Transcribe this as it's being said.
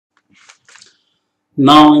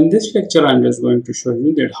Now in this lecture I am just going to show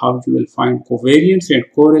you that how you will find covariance and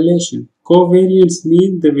correlation. Covariance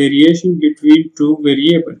means the variation between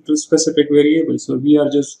two specific variables. So we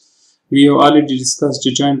have already discussed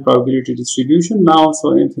the joint probability distribution. Now,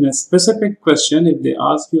 so if in a specific question, if they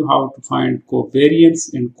ask you how to find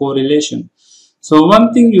covariance and correlation, so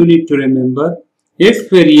one thing you need to remember, if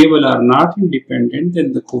variables are not independent,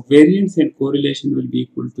 then the covariance and correlation will be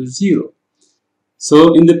equal to 0.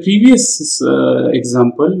 So in the previous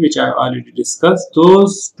example, which I already discussed,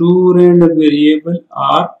 those two random variables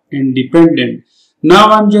are independent. Now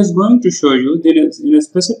I'm just going to show you that in a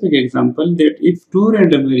specific example that if two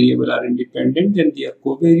random variables are independent, then their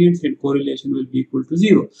covariance and correlation will be equal to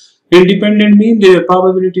 0. Independent means their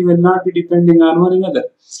probability will not be depending on one another.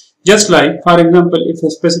 Just like, for example, if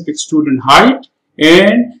a specific student height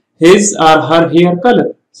and his or her hair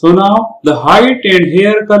color. So now the height and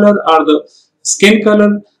hair color are the skin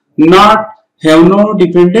color have no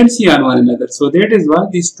dependency on one another. So that is why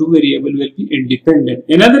these two variables will be independent.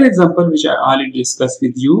 Another example which I already discussed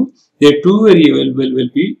with you, the two variables will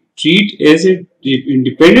be treated as an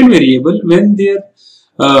independent variable when their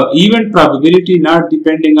event probability not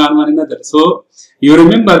depending on one another. So you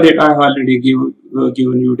remember that I have already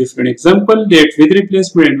given you different example that with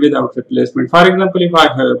replacement and without replacement. For example, if I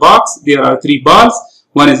have a box, there are three balls.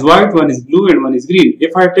 One is white, one is blue, and one is green.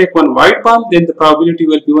 If I take one white ball, then the probability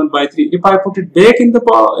will be 1 by 3. If I put it back in the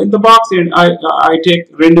box and I take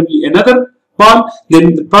randomly another ball,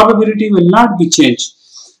 then the probability will not be changed.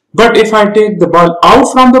 But if I take the ball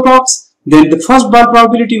out from the box, then the first ball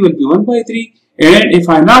probability will be 1 by 3. And if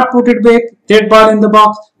I not put it back, that ball in the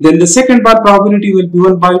box, then the second ball probability will be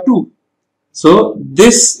 1 by 2. So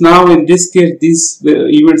this now in this case, these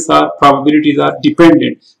probabilities are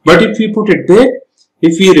dependent. But if we put it back,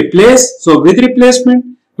 if we replace, so with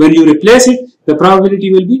replacement, when you replace it, the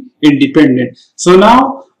probability will be independent. So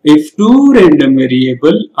now, if two random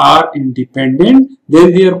variables are independent,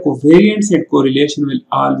 then their covariance and correlation will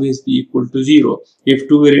always be equal to 0. If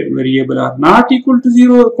two variables are not equal to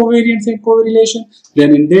 0 covariance and correlation,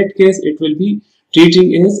 then in that case, it will be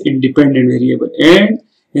treating as independent variable. And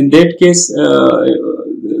in that case,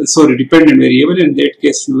 dependent variable, in that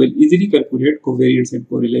case you will easily calculate covariance and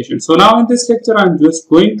correlation. So now in this lecture I am just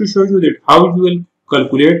going to show you that how you will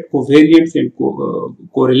calculate covariance and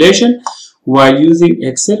correlation while using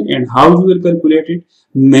Excel and how you will calculate it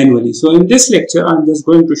manually. So in this lecture I am just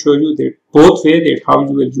going to show you that both way that how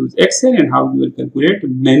you will use Excel and how you will calculate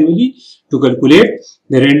manually to calculate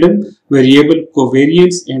the random variable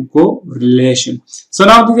covariance and correlation. So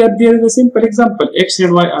now there is a simple example. X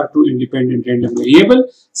and Y are two independent random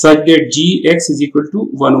variables such that gx is equal to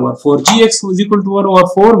 1 over 4. Gx is equal to 1 over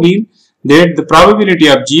 4 means that the probability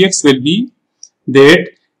of gx will be that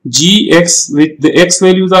gx with the x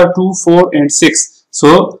values are 2, 4 and 6.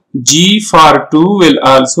 So g for 2 will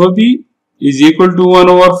also be is equal to 1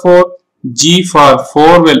 over 4. G for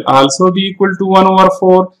 4 will also be equal to 1 over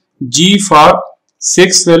 4. G for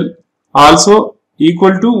 6 will also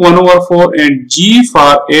equal to 1 over 4 and G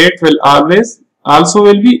for 8 will also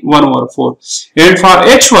will be 1 over 4. And for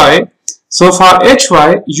HY, so for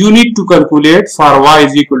HY you need to calculate for Y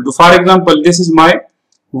is equal to, for example, this is my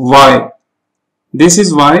Y. This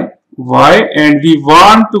is my Y and we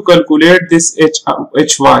want to calculate this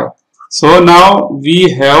HY. So now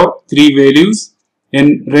we have three values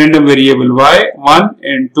in random variable Y, 1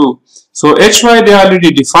 and 2. So HY they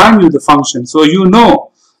already defined you the function. So you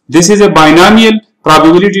know this is a binomial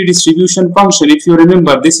probability distribution function. If you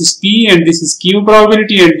remember, this is P and this is Q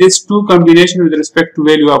probability and this two combination with respect to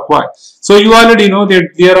value of Y. So you already know that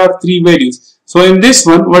there are three values. So in this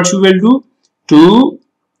one what you will do, 2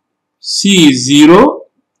 C 0,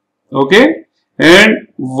 okay, and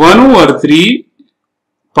 1 over 3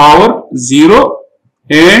 power 0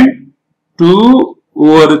 and 2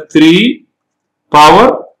 over 3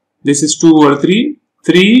 power, this is 2 over 3,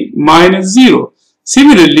 3 minus 0.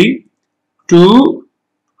 Similarly, 2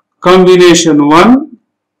 combination 1,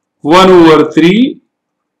 1 over 3,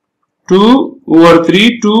 2 over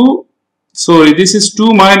 3, 2, sorry, this is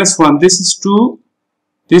 2 minus 1, this is 2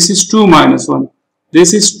 minus 1,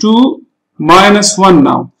 this is 2 minus 1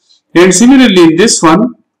 now. And similarly in this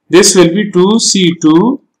one, this will be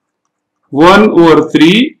 2C2, 1 over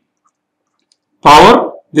 3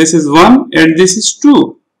 power, this is 1 and this is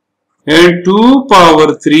 2. And 2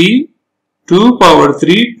 power 3,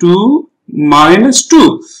 2 minus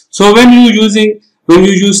 2. So when you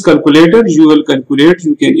use calculator, you will calculate,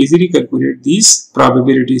 you can easily calculate these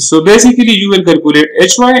probabilities. So basically you will calculate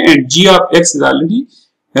HY and G of X is already,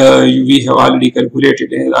 we have already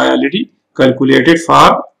calculated, I already calculated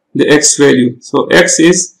for the X value. So X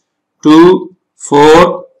is 2,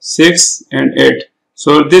 4, 6 and 8.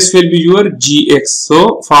 So this will be your Gx.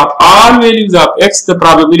 So for all values of x, the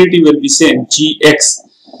probability will be same, Gx.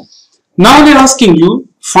 Now they are asking you,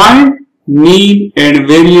 find mean and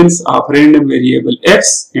variance of random variable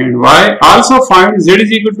x and y. Also find z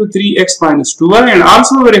is equal to 3x minus 2y, and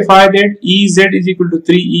also verify that ez is equal to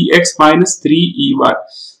 3ex minus 3ey.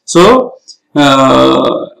 So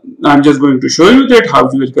I'm just going to show you that how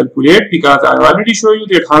you will calculate, because I already show you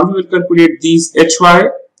that how you will calculate these hy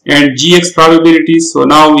and gx probabilities. So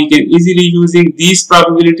now we can easily using these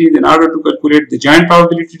probabilities in order to calculate the giant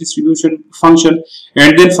probability distribution function,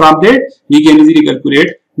 and then from there we can easily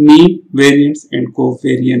calculate mean, variance and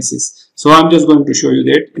covariances. So I'm just going to show you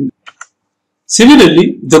that.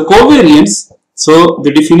 Similarly, the covariance, so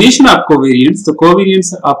the definition of covariance, the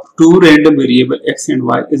covariance of two random variable x and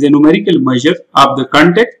y is a numerical measure of the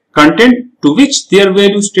content to which their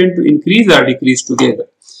values tend to increase or decrease together.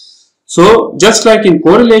 So just like in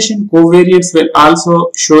correlation, covariance will also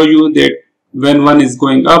show you that when one is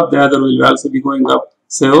going up, the other will also be going up.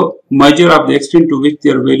 So measure of the extent to which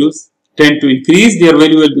their values tend to increase, their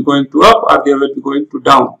value will be going to up or they will be going to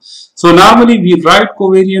down. So normally we write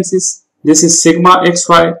covariances, this is sigma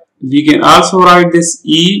xy. We can also write this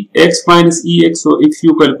ex minus ex. So if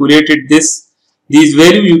you calculated these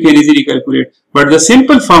values, you can easily calculate. But the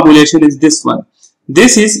simple formulation is this one.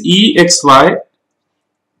 This is exy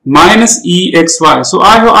minus exy. So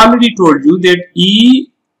I have already told you that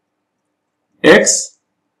exy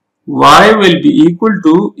will be equal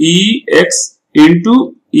to ex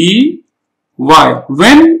into ey.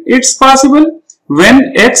 When it's possible,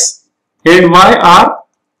 when x and y are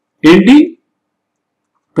independent,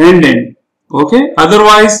 okay,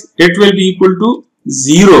 otherwise it will be equal to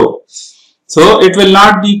 0. So it will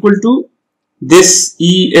not be equal to this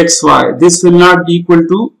exy, this will not be equal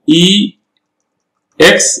to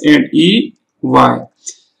ex and ey.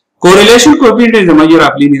 Correlation coefficient is a measure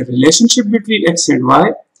of linear relationship between x and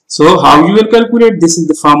y. So how you will calculate? This is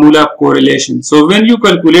the formula of correlation. So when you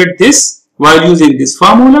calculate this while using this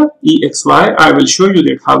formula exy, I will show you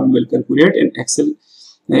that how you will calculate an Excel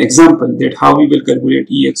example, that how we will calculate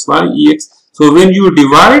exy, ex. So when you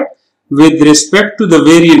divide with respect to the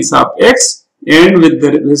variance of x and with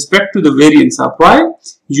the respect to the variance of y,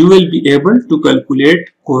 you will be able to calculate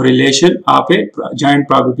correlation of a giant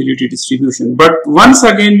probability distribution. But once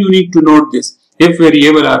again you need to note this: if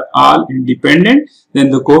variables are all independent, then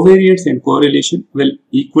the covariance and correlation will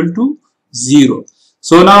equal to 0.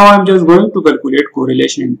 So now I am just going to calculate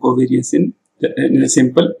correlation and covariance in a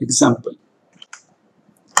simple example.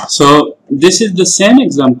 So this is the same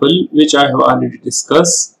example which I have already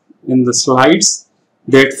discussed in the slides,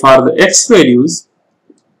 that for the x values,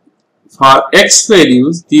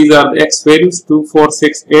 these are the x values 2, 4,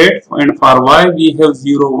 6, 8, and for y we have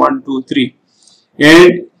 0, 1, 2, 3.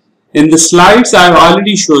 And in the slides I have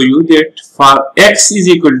already shown you that for x is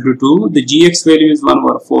equal to 2, the gx value is 1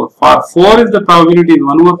 over 4. For 4 is the probability is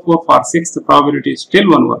 1 over 4, for 6 the probability is still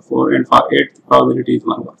 1 over 4, and for 8 the probability is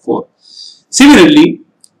 1 over 4. Similarly,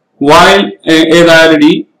 while as I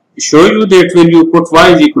already show you that when you put y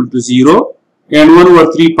is equal to 0 and 1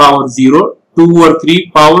 over 3 power 0, 2 over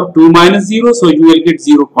 3 power 2 minus 0, so you will get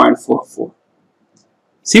 0.44.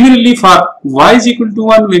 Similarly, for y is equal to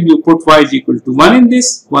 1, when you put y is equal to 1 in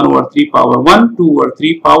this, 1 over 3 power 1, 2 over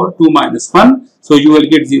 3 power 2 minus 1, so you will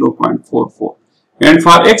get 0.44. And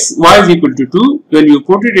for y is equal to 2, when you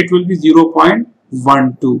put it, it will be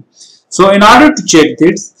 0.12. So in order to check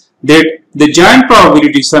this, that the giant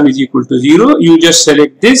probability sum is equal to 0, you just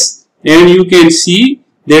select this and you can see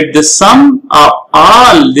that the sum of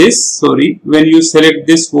all this, when you select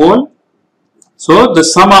this whole, so the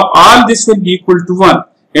sum of all this will be equal to 1.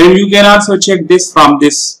 And you can also check this from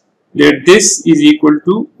this, that this is equal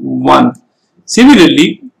to 1.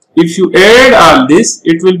 Similarly, if you add all this,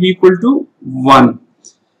 it will be equal to 1.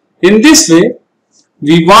 In this way,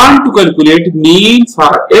 we want to calculate mean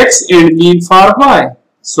for x and mean for y.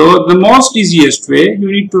 So the most easiest way,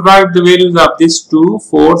 you need to write the values of this 2,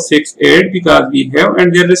 4, 6, 8, because we have,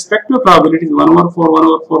 and their respective probability is 1 over 4, 1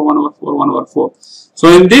 over 4, 1 over 4, 1 over 4. So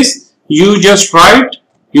in this, you just write,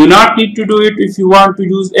 you not need to do it if you want to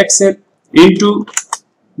use Excel, into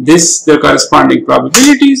this the corresponding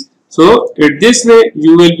probabilities. So in this way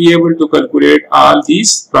you will be able to calculate all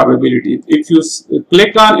these probabilities. If you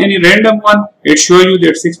click on any random one, it shows you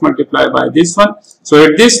that 6 multiplied by this one. So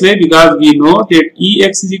in this way, because we know that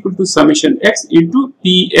Ex is equal to summation x into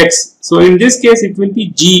Px. So in this case it will be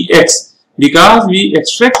Gx, because we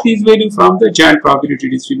extract these values from the giant probability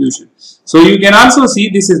distribution. So you can also see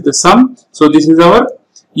this is the sum. So this is our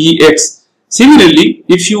Ex. Similarly,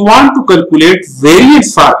 if you want to calculate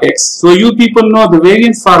variance for x, so you people know the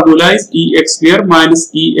variance formula is ex square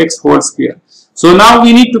minus ex whole square. So now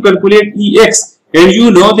we need to calculate ex, and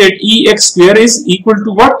you know that ex square is equal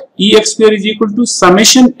to what? Ex square is equal to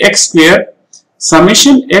summation x square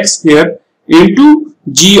into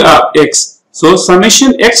g of x. So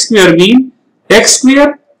summation x square means x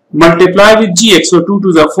square multiply with gx. So 2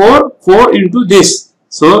 to the 4 into this.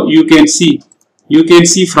 So you can see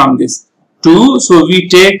from this 2. So we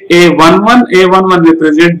take a11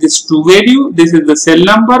 represent this 2 value. This is the cell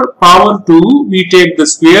number, power 2. We take the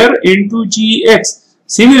square into gx.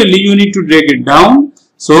 Similarly, you need to drag it down.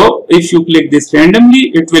 So if you click this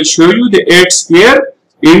randomly, it will show you the 8 square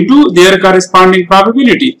into their corresponding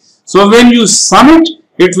probability. So when you sum it,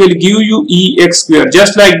 it will give you ex square.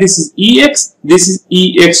 Just like this is ex, this is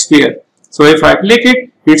ex square. So if I click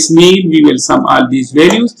it, it's mean we will sum all these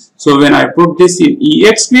values. So when I put this in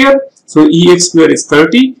ex square, so ex square is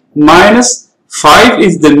 30 minus 5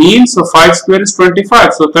 is the mean. So 5 square is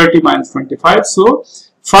 25. So 30 minus 25. So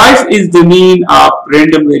 5 is the mean of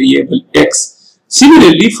random variable x.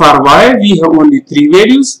 Similarly, for y, we have only 3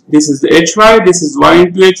 values. This is the hy, this is y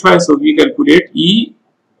into hy. So we calculate ey.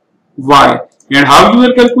 And how you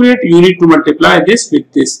will calculate? You need to multiply this with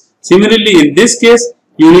this. Similarly, in this case,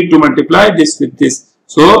 you need to multiply this with this.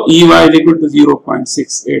 So ey is equal to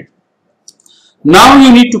 0.68. Now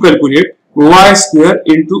you need to calculate y square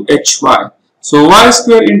into hy. So y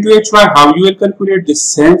square into hy, how you will calculate? The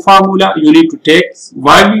same formula. You need to take.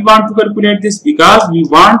 Why we want to calculate this? Because we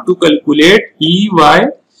want to calculate ey.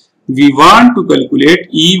 We want to calculate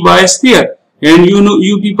ey square. And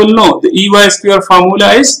you people know the ey square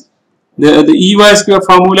formula is the ey square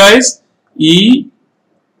formula is ey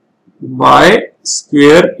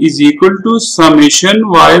square is equal to summation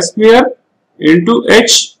y square into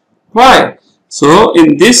hy. So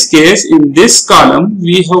in this case, in this column,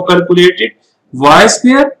 we have calculated y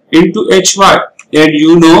square into hy, and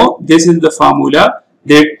you know this is the formula.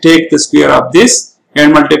 They take the square of this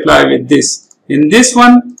and multiply with this. In this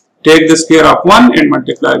one, take the square of 1 and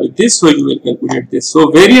multiply with this. So you will calculate this.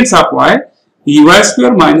 So variance of y, ey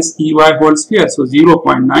square minus ey whole square. So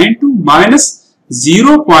 0.92 minus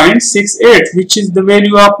 0.68, which is the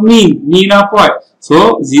value of mean of y.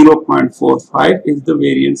 So 0.45 is the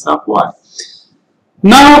variance of y.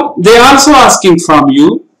 Now they are also asking from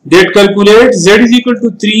you that calculate z is equal to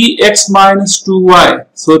 3x minus 2y.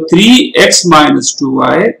 So 3x minus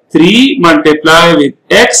 2y, 3 multiply with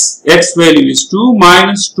x value is 2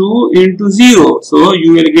 minus 2 into 0. So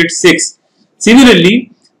you will get 6.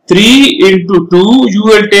 Similarly, 3 into 2, you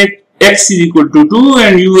will take x is equal to 2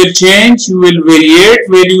 and you will variate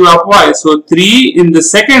value of y. So 3 in the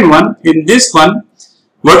second one, in this one,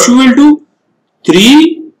 what you will do?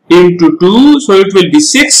 3 into 2, so it will be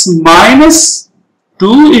 6 minus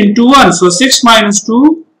 2 into 1. So 6 minus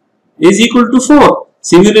 2 is equal to 4.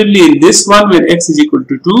 Similarly, in this one, when x is equal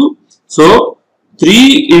to 2, so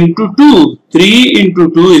 3 into 2. 3 into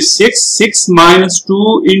 2 is 6. 6 minus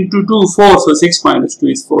 2 into 2, 4. So 6 minus 2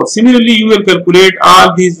 is 4. Similarly, you will calculate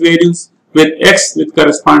all these values with x with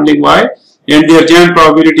corresponding y. And their giant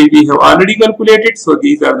probability we have already calculated. So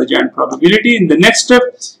these are the giant probability. In the next step,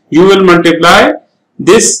 you will multiply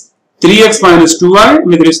this 3x minus 2y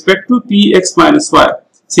with respect to px minus y.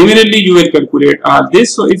 Similarly, you will calculate all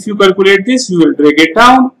this. So if you calculate this, you will drag it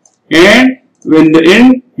down, and when the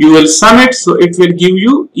end, you will sum it. So it will give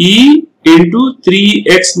you e into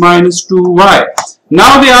 3x minus 2y.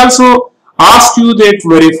 Now they also ask you that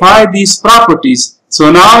verify these properties. So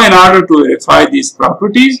now in order to verify these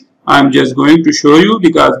properties, I am just going to show you,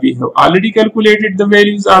 because we have already calculated the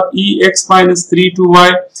values of ex minus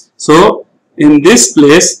 3y. So in this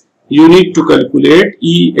place, you need to calculate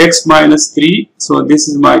ex minus 3. So this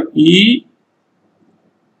is my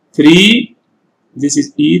e3, this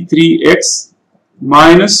is e3x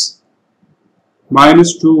minus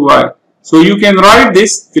 2y. So you can write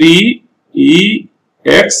this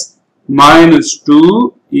 3ex minus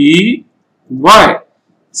 2ey.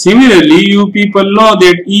 Similarly, you people know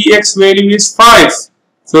that ex value is 5.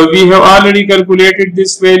 So we have already calculated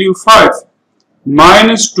this value 5.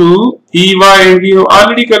 Minus 2 ey, and we have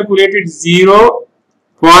already calculated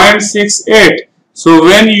 0.68. So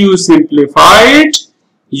when you simplify it,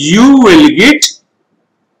 you will get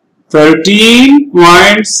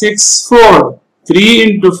 13.64. 3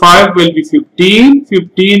 into 5 will be 15.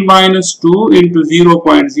 15 minus 2 into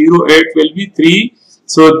 0.08 will be 3.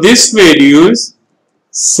 So this value is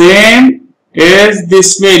same as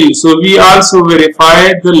this value. So we also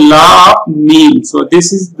verify the law of mean. So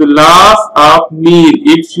this is the law of mean.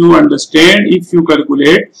 If you understand, if you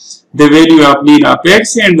calculate the value of mean of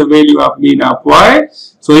x and the value of mean of y.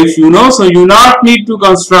 So if you know, so you not need to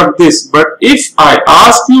construct this. But if I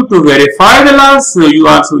ask you to verify the loss, so you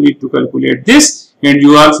also need to calculate this and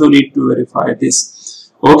you also need to verify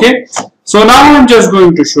this. Okay. So now I am just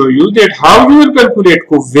going to show you that how you will calculate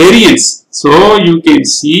covariance. So you can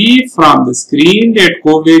see from the screen that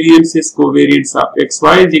covariance is covariance of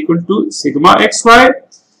xy is equal to sigma xy.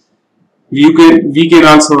 We can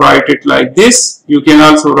also write it like this. You can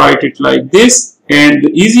also write it like this. And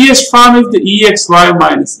the easiest form is the exy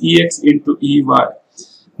minus ex into ey.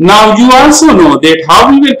 Now you also know that how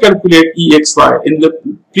we will calculate exy. In the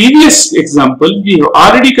previous example, we have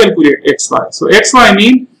already calculated xy. So xy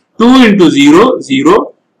means 2 into 0,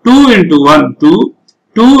 0, 2 into 1, 2,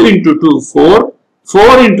 2 into 2, 4,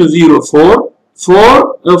 4 into 0, 4,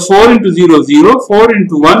 4 into 0, 0, 4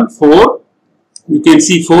 into 1, 4. You can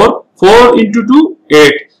see 4, 4 into 2,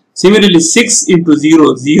 8. Similarly, 6 into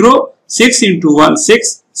 0, 0, 6 into 1,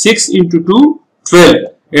 6, 6 into 2, 12.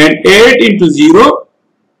 And 8 into 0,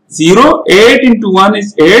 0, 8 into 1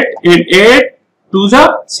 is 8 and 8 to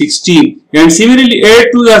the 16. And similarly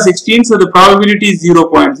 8 to the 16, so the probability is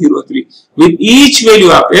 0.03. With each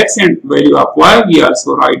value of x and value of y, we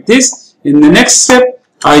also write this. In the next step,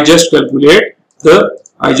 I just calculate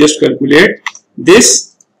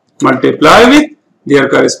this, multiply with their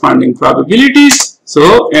corresponding probabilities.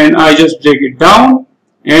 So, and I just break it down,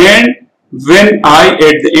 and when I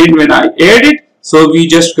add it, so we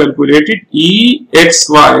just calculated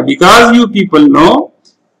exy, because you people know,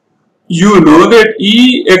 that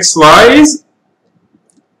exy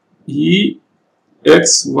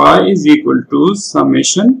is equal to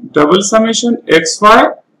summation, double summation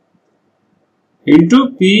xy into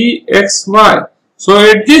pxy. So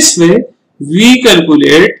at this way, we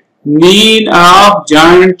calculate mean of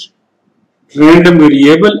giant random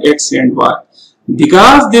variable x and y.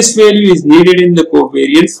 Because this value is needed in the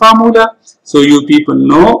covariance formula, so you people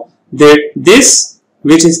know that this,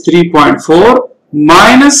 which is 3.4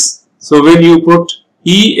 minus, so when you put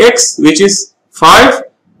ex, which is 5,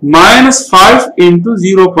 minus 5 into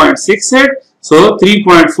 0.68, so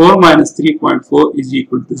 3.4 minus 3.4 is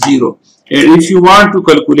equal to 0. And if you want to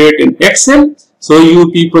calculate in Excel, so you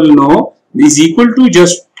people know is equal to,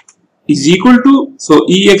 so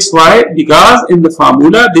exy, because in the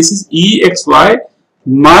formula this is exy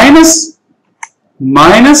minus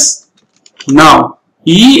now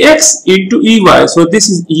ex into ey. So this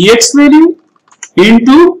is ex value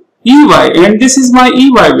into ey, and this is my ey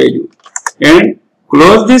value. And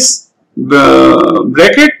close this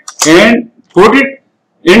bracket and put it,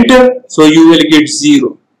 enter, so you will get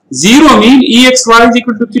 0. 0 means exy is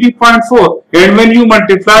equal to 3.4, and when you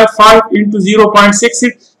multiply 5 into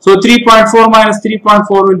 0.68, so 3.4 minus 3.4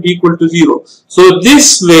 will be equal to 0. So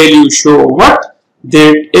this value show what?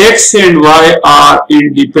 That x and y are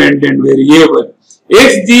independent variable.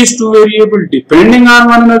 If these two variables depending on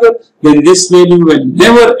one another, then this value will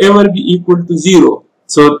never ever be equal to 0.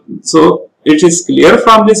 So it is clear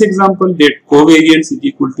from this example that covariance is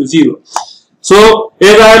equal to 0. So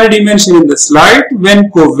as I already mentioned in the slide,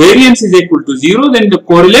 when covariance is equal to 0, then the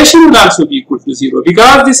correlation will also be equal to 0,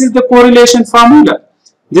 because this is the correlation formula.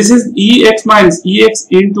 This is ex minus ex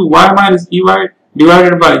into y minus ey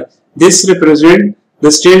divided by, this represent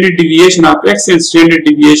the standard deviation of x and standard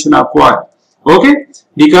deviation of y. Okay,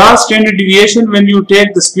 because standard deviation, when you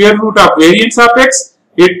take the square root of variance of x,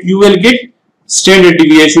 you will get standard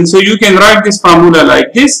deviation. So you can write this formula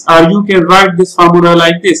like this, or you can write this formula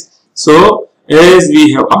like this. So as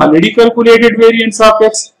we have already calculated variance of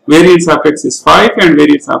x is 5 and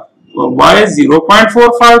variance of y is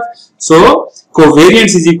 0.45. So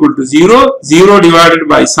covariance is equal to 0. 0 divided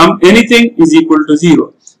by anything is equal to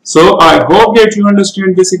 0. So I hope that you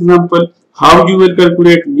understand this example, how you will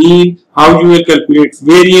calculate mean, how you will calculate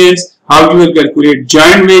variance, how you will calculate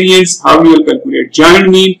giant variance, how you will calculate giant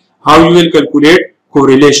mean, how you will calculate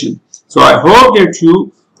correlation. So I hope that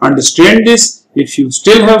you understand this. If you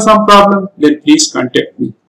still have some problem, then please contact me.